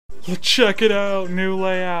Check it out, new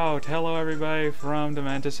layout. Hello everybody from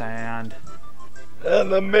Dementis and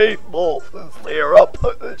the Meatballs is here up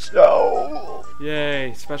at the show.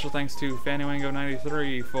 Yay! Special thanks to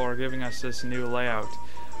FannyWingo93 for giving us this new layout.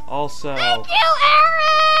 Also, thank you,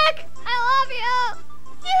 Eric! I love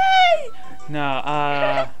you! Yay!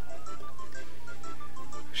 No,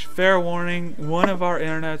 fair warning, one of our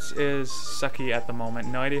internets is sucky at the moment.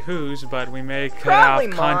 No idea whose, but we may cut off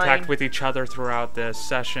contact with each other throughout this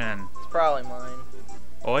session. It's probably mine.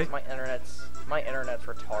 Oi? My internet's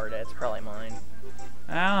retarded. It's probably mine.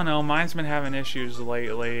 I don't know, mine's been having issues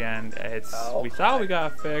lately, and it's we thought we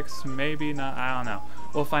got fixed, maybe not, I don't know.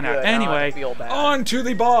 We'll find out. Anyway, on to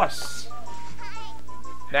the boss!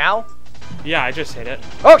 Now? Yeah, I just hit it.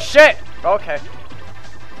 Oh shit! Okay.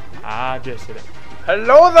 I just hit it.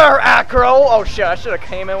 Hello there, Acro! Oh shit, I should have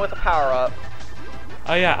came in with a power-up.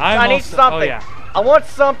 Oh yeah, I need something. Oh, yeah. I want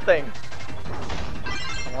something.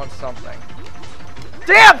 I want something.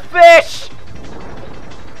 Damn fish!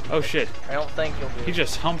 Oh shit. I don't think you'll do. He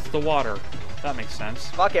just humped the water. That makes sense.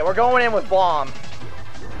 Fuck it, we're going in with bomb.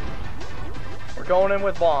 We're going in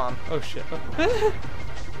with bomb. Oh shit.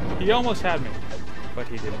 He almost had me, but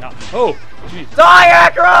he did not. Oh, jeez. Die,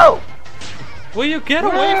 Acro! Will you get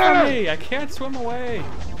away from me? I can't swim away.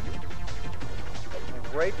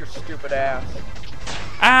 Rape your stupid ass.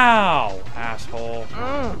 Ow, asshole.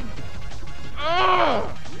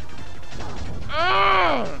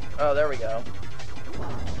 Oh, there we go.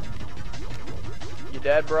 You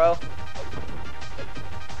dead, bro?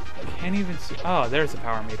 I can't even see. Oh, there's the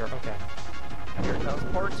power meter. Okay. Here comes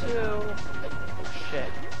part 2. Oh, shit.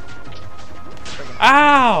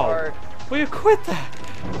 Ow! Will you quit that?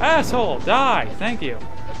 Asshole, die! Thank you.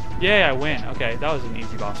 Yay, I win. Okay, that was an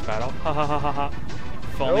easy boss battle. Ha ha ha ha ha.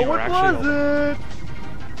 If only we're actually.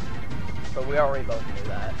 But we already both knew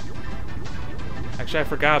that. Actually, I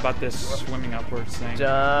forgot about this swimming upwards thing.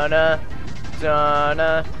 Dun-na,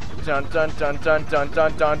 dun-na, dun dun dun dun dun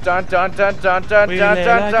dun dun dun dun dun dun dun We dun lay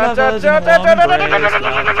dun like dun lovers dun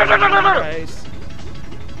in one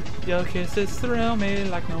Your kisses thrill me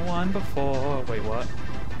like no one before. Wait, what?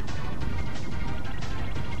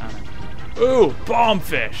 Ooh,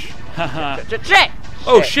 bombfish! Haha. Shit!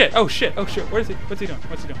 Oh shit! Oh shit! Oh shit! Where's he? What's he doing?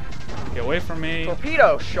 What's he doing? Get away from me!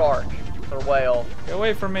 Torpedo shark or whale. Get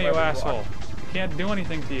away from me, you asshole! Can't do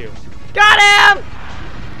anything to you. Got him!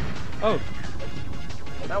 Oh.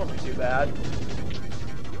 That wasn't too bad.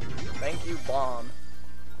 Thank you, bomb.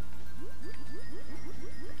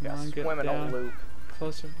 Come on, get swim in a down. loop.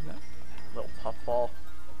 Closer. No. Little puffball.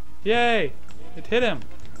 Yay! It hit him.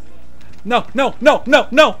 No! No! No! No!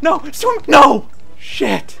 No! No! Swim! No!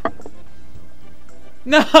 Shit!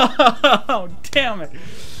 No! Damn it!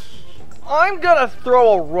 I'm gonna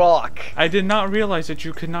throw a rock. I did not realize that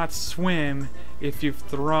you could not swim if you've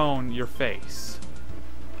thrown your face.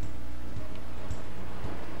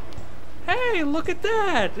 Hey, look at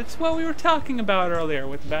that! It's what we were talking about earlier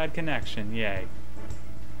with bad connection. Yay.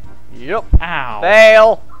 Yep. Ow.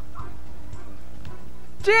 Fail.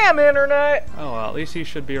 Damn internet! Oh well, at least he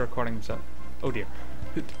should be recording himself. Oh dear.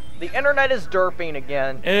 The internet is derping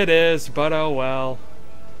again. It is, but oh well.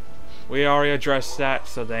 We already addressed that,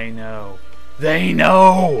 so they know. They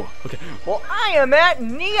know! Okay. Well, I am at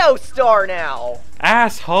Neostar now!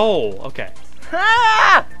 Asshole! Okay.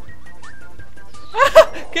 Ha!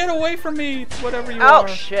 Get away from me, whatever you Oh, are.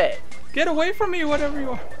 shit. Get away from me, whatever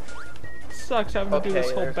you are. Sucks having to do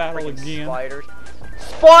this whole battle again. Spiders.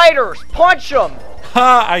 Spiders! Punch them!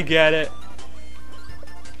 Ha! I get it.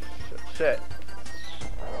 Shit.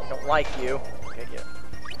 Don't like you. Okay, get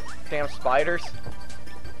damn spiders.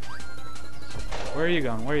 Where are you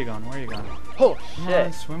going? Where are you going? Where are you going? Oh, Come shit.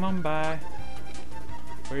 on, swim on by.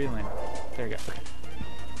 Where are you landing? There you go. Okay.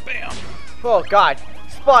 Bam! Oh, God.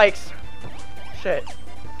 Spikes. Shit.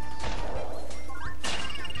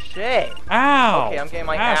 Shit. Ow! Okay, I'm getting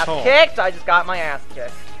my Asshole. ass kicked. I just got my ass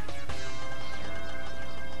kicked.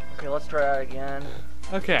 Okay, let's try that again.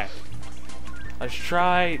 Okay. Let's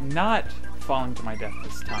try not falling to my death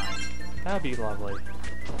this time. That would be lovely.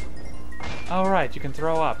 Alright, you can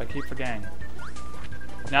throw up. I keep forgetting.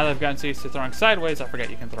 Now that I've gotten used to throwing sideways, I forget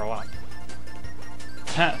you can throw up.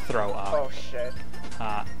 Throw up. Oh, shit.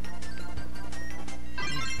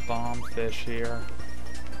 Bomb fish here.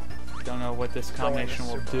 Don't know what this combination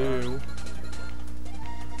will do.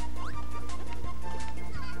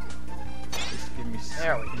 Just give me some.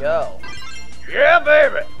 There we go. Yeah,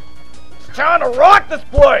 baby. It's time to rock this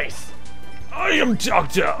place. I am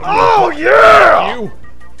Doctor. Oh, yeah! You.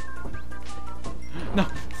 No,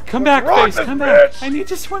 come back, face. Come back. I need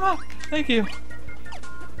to swim up. Thank you.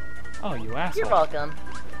 Oh, you asshole. You're welcome.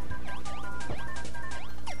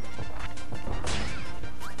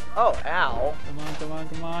 Oh, ow. Come on, come on,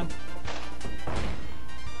 come on.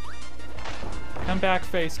 Come back,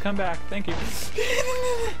 face. Come back. Thank you.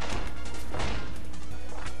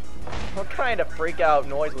 What kind of freak out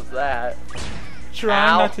noise was that? Trying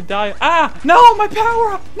Ow. not to die. Ah! No! My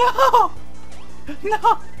power up! No!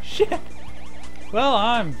 No! Shit! Well,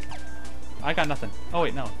 I got nothing. Oh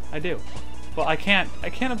wait, no. I do. Well, I can't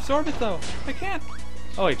absorb it though. I can't.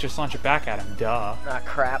 Oh wait, just launch it back at him. Duh. Ah,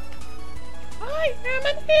 crap. I am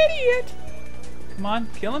an idiot! Come on,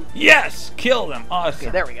 kill him. Yes! Kill them. Awesome.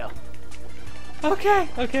 Okay, there we go. Okay,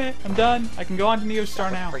 okay. I'm done. I can go on to Neo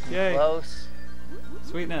Star now. Freaking Yay. close.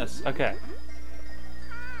 Sweetness. Okay.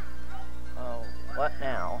 Oh, what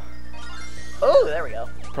now? Oh, there we go.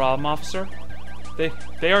 Problem, officer? They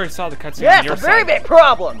already saw the cutscene Yes, on your a very side. big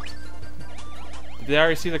problem! Did they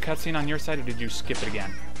already see the cutscene on your side, or did you skip it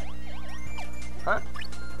again? Huh?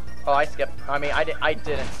 Oh, I skipped. I mean, I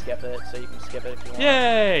didn't skip it, so you can skip it if you want.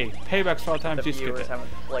 Yay! Paybacks for all the times The you skipped viewers it.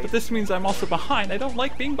 haven't played. But this means I'm also behind. I don't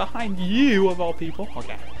like being behind you, of all people.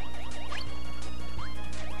 Okay.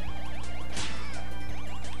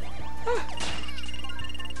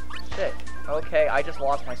 Shit. Okay, I just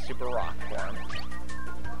lost my super rock form.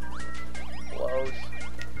 Blows.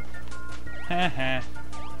 Heh.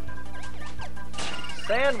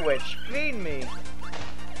 Sandwich, feed me.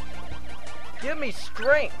 Give me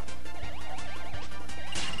strength.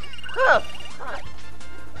 Huh, fuck.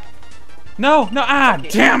 No, no, ah, Okay.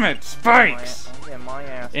 damn it! Spikes! I'm getting my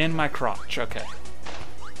ass. In my crotch, okay.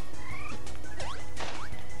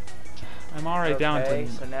 I'm already down Okay,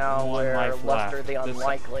 to so now one we're life Lester left. the This-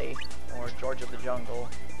 Unlikely, or George of the Jungle.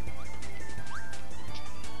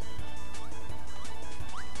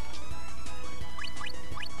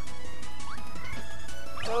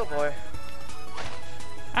 Oh boy.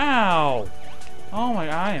 Ow! Oh my,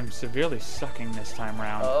 I am severely sucking this time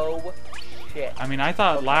round. Oh shit. I mean, I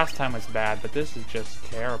thought last time was bad, but this is just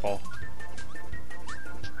terrible.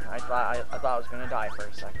 I thought I was gonna die for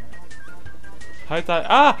a second. I thought,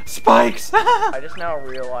 ah, spikes! I just now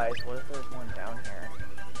realized, what if there's one down here?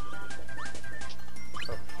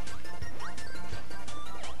 Oh.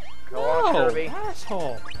 Go on, No, Kirby.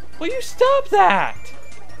 asshole! Will you stop that?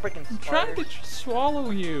 Freaking I'm trying to spiders. swallow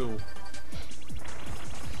you.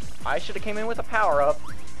 I should have came in with a power up.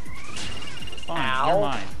 Fine, Ow. you're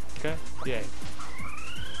mine. Okay, yay.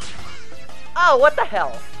 Oh, what the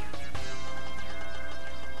hell?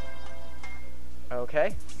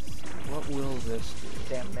 Okay. What will this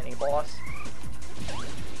Damn mini boss.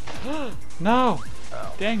 do? No!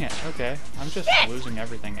 Oh. Dang it, okay. I'm just losing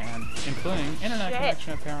everything, and including internet Shit.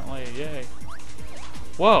 connection apparently, yay.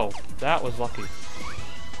 Whoa, that was lucky.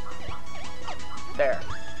 There.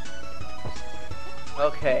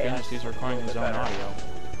 Okay. Goodness, he's recording A his little own bit better. audio.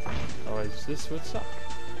 Otherwise, this would suck.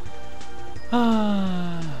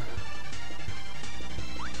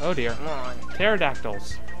 Oh dear. Come on.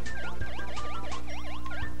 Pterodactyls.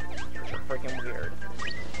 Which are freaking weird.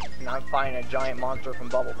 And I'm fighting a giant monster from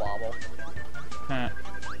Bubble Bobble. Huh.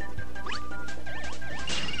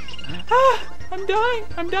 Ah! I'm dying!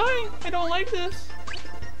 I'm dying! I don't like this!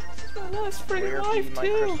 This is my last freaking Where life, be my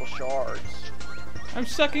too! crystal shards? I'm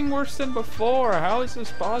sucking worse than before! How is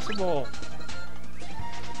this possible?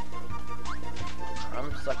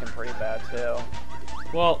 I'm sucking pretty bad too.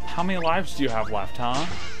 Well, how many lives do you have left, huh?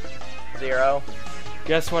 0.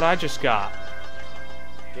 Guess what I just got?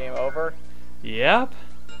 Game over. Yep.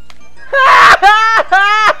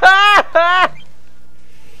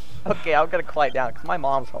 Okay, I'm gonna quiet down because my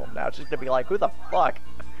mom's home now. She's gonna be like, "Who the fuck?"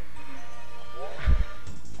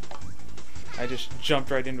 I just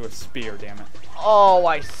jumped right into a spear, damn it. Oh,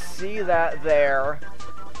 I see that there.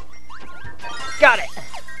 Got it.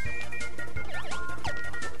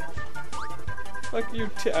 Fuck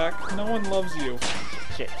you, Tack. No one loves you.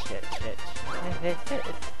 Shit.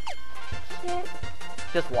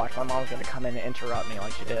 Just watch, my mom's gonna come in and interrupt me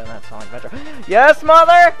like she did in that song Adventure. Yes,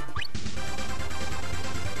 mother!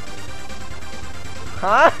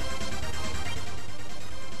 Huh?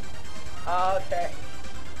 Okay.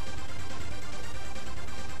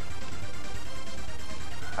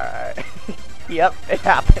 Alright. Yep, it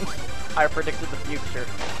happened. I predicted the future.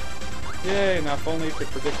 Yay, now if only you could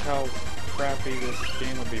predict how crappy this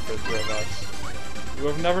game would be for the three of us. You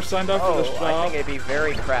have never signed up for this Oh, I job. think it'd be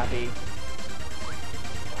very crappy.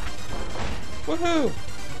 Woohoo!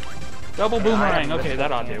 Double I boomerang. have Okay,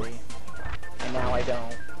 that ought to. candy. And now I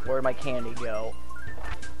don't. Where'd my candy go?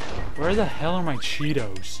 Where the hell are my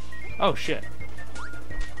Cheetos? Oh shit.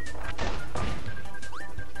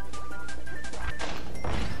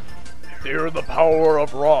 Fear the power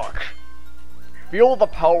of rock. Feel the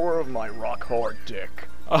power of my rock hard dick.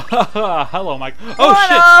 Hello, Mike. Oh What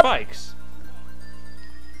shit, up? spikes.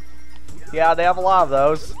 Yeah, they have a lot of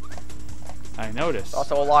those. I noticed.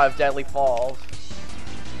 Also a lot of deadly falls.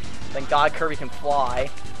 Thank God Kirby can fly.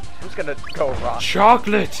 Who's gonna go rock?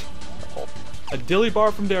 Chocolate! Oh, A dilly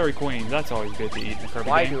bar from Dairy Queen. That's always good to eat in a Kirby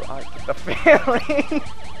why game. do I get the feeling?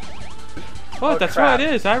 What? Oh, That's crap. what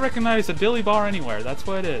it is. I recognize a dilly bar anywhere. That's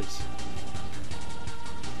what it is.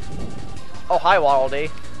 Oh, hi, Waddle-Dee.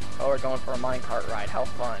 Oh, we're going for a minecart ride. How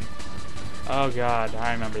fun. Oh god,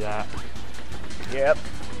 I remember that. Yep.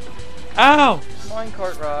 Ow!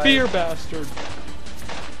 Minecart ride. Spear bastard.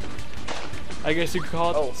 I guess you could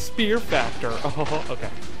call it Oh. spear factor. Oh, okay.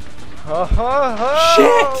 Ho, ho,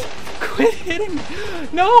 ho. Shit! Quit hitting me!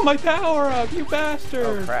 No, my power up, you bastard!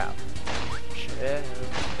 Oh, crap. Shit.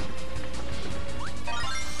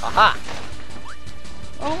 Aha!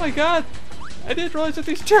 Oh my god! I didn't realize that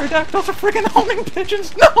these pterodactyls are freaking homing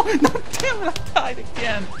pigeons! No! No, damn it, I died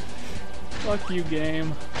again! Fuck you,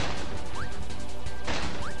 game.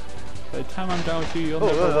 By the time I'm done with you, you'll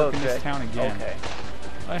never work in this town again. Okay.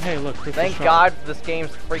 Oh, hey, look, Crystal Thank Shards. God this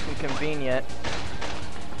game's freaking convenient.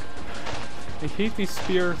 I hate these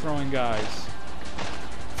spear throwing guys.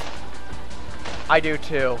 I do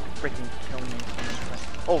too. Freaking kill me.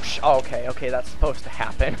 Oh, oh, okay, okay, that's supposed to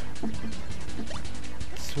happen.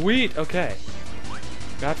 Sweet, okay.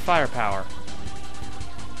 Got firepower.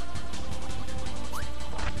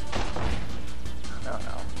 No,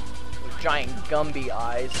 no. Those giant Gumby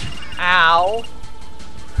eyes. Ow!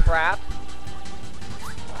 Crap.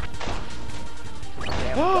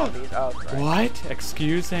 Damn Gumbies. Oh, crap. What?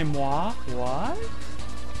 Excusez-moi? What?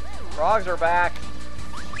 Frogs are back.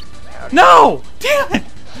 No! Damn it!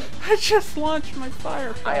 I just launched my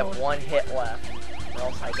firepower. I have one hit left, or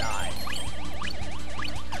else I die.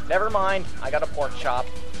 Never mind. I got a pork chop.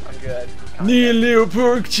 I'm good. Need a little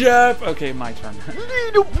pork chop. Okay, my turn.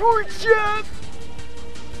 Need a pork chop.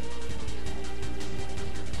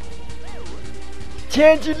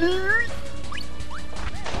 Tangerine.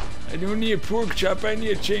 I don't need a pork chop. I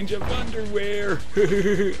need a change of underwear.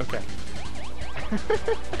 Okay.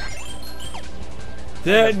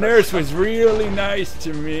 That nurse was really nice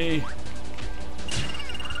to me.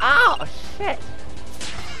 Ow! Shit.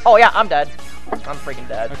 Oh yeah, I'm dead. I'm freaking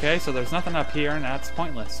dead. Okay, so there's nothing up here, and that's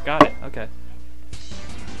pointless. Got it. Okay.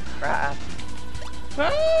 Crap.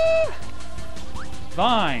 Ah!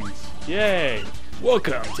 Vines. Yay.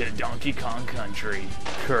 Welcome to Donkey Kong Country,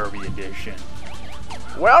 Kirby Edition.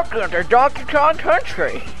 Welcome to Donkey Kong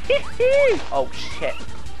Country. Oh shit.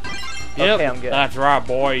 Yep, Okay, I'm good. that's right,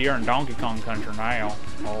 boy. You're in Donkey Kong Country now.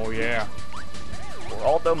 Oh, yeah. For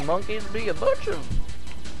all the monkeys be a bunch of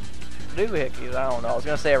doohickeys. I don't know. I was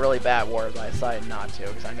gonna say a really bad word, but I decided not to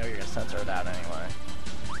because I know you're gonna censor that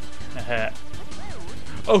anyway.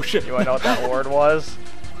 Oh shit! You wanna know what that word was?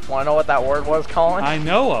 Wanna know what that word was, Colin? I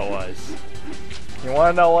know what it was. You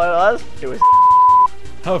wanna know what it was? It was.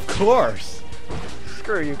 Of course.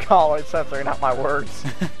 Screw you, Colin. Censoring out my words.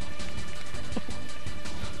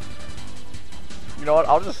 You know what?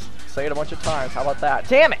 I'll just say it a bunch of times. How about that?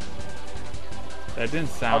 Damn it! That didn't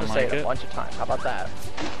I'll sound just like say it it. a bunch of times. How about that?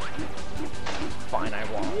 Fine, I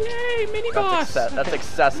won't. Yay, mini boss! That's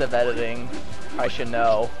excessive editing. I should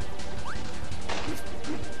know.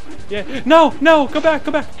 Yeah. No, no, go back,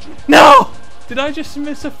 go back. No! Did I just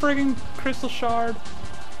miss a friggin' crystal shard?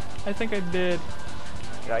 I think I did.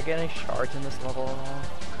 Did I get any shards in this level at all?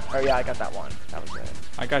 Oh yeah, I got that one. That was good.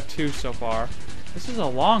 I got 2 so far. This is a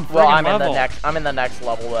long friggin' Well, I'm level. I'm in the next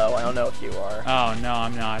level though. I don't know if you are. Oh no,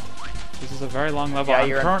 I'm not. This is a very long level. Yeah, I'm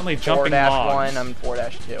you're currently in jumping 4-1. logs. I'm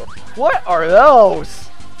 4-2. What are those?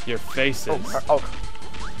 Your faces. Oh.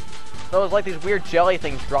 Those like these weird jelly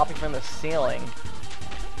things dropping from the ceiling.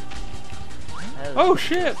 Oh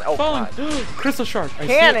shit! Oh, Falling! God. Crystal shard!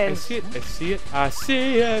 Cannons! I see it! I see it! I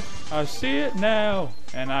see it! I see it now!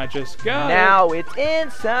 And I just got it! Now it's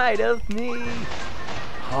inside of me.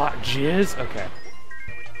 Hot jizz? Okay.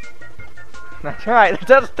 That's right.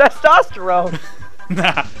 That's testosterone.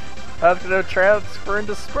 Nah. That's gonna transfer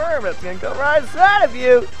into sperm. It's gonna go right inside of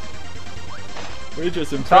you. We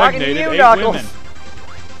just Talking to impregnated you, 8 Knuckles. women.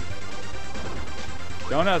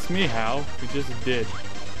 Don't ask me how. We just did.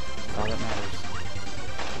 All that matters.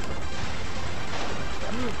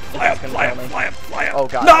 Fly up, fly up, fly up, fly up. Oh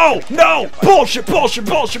god. No! No! Bullshit, bullshit,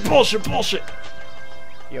 bullshit, bullshit, bullshit!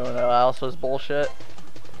 You wanna know what else was bullshit?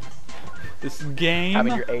 This game...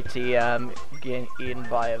 Having your ATM getting eaten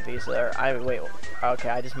by a Visa. Wait. Okay,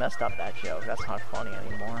 I just messed up that joke. That's not funny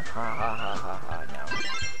anymore. Ha ha ha ha ha.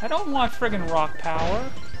 No. I don't want friggin' rock power.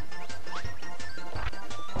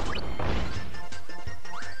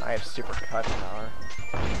 I have super cut power.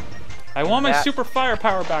 I want my super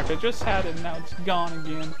firepower back. I just had it and now it's gone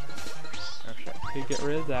again. Okay, get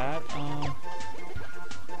rid of that.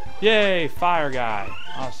 Yay, fire guy.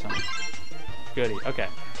 Awesome. Goody. Okay.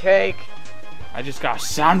 Cake. I just got a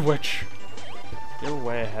sandwich. You're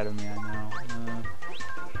way ahead of me, I know.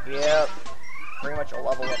 Yep. Pretty much a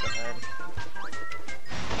level up ahead.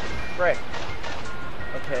 Great.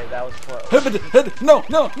 Okay, that was close. No,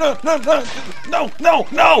 no, no, no, no, no, no,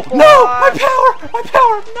 no, What? no! My power! My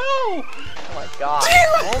power! No! Oh my god.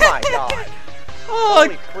 Oh my god. Oh,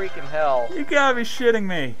 Holy freaking hell. you gotta be shitting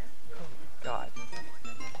me. God.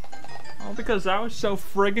 All because I was so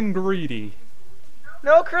friggin' greedy.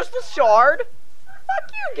 No Crystal Shard?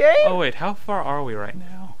 Fuck you, game! Oh wait, how far are we right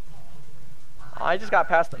now? I just got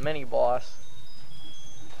past the mini boss.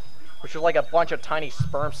 Which is like a bunch of tiny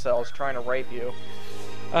sperm cells trying to rape you.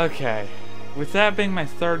 Okay. With that being my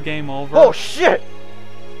third game over... Oh shit!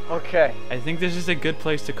 Okay. I think this is a good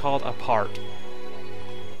place to call it a part.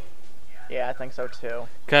 Yeah, I think so too.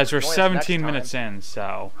 Because we're Join us 17 next minutes time. in,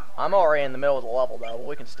 so... I'm already in the middle of the level though, but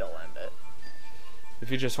we can still end it. If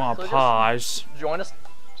you just want to So pause...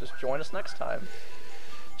 Just join us next time.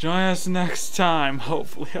 Join us next time.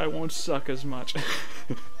 Hopefully I won't suck as much.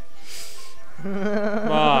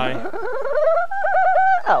 Bye.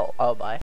 Oh, bye.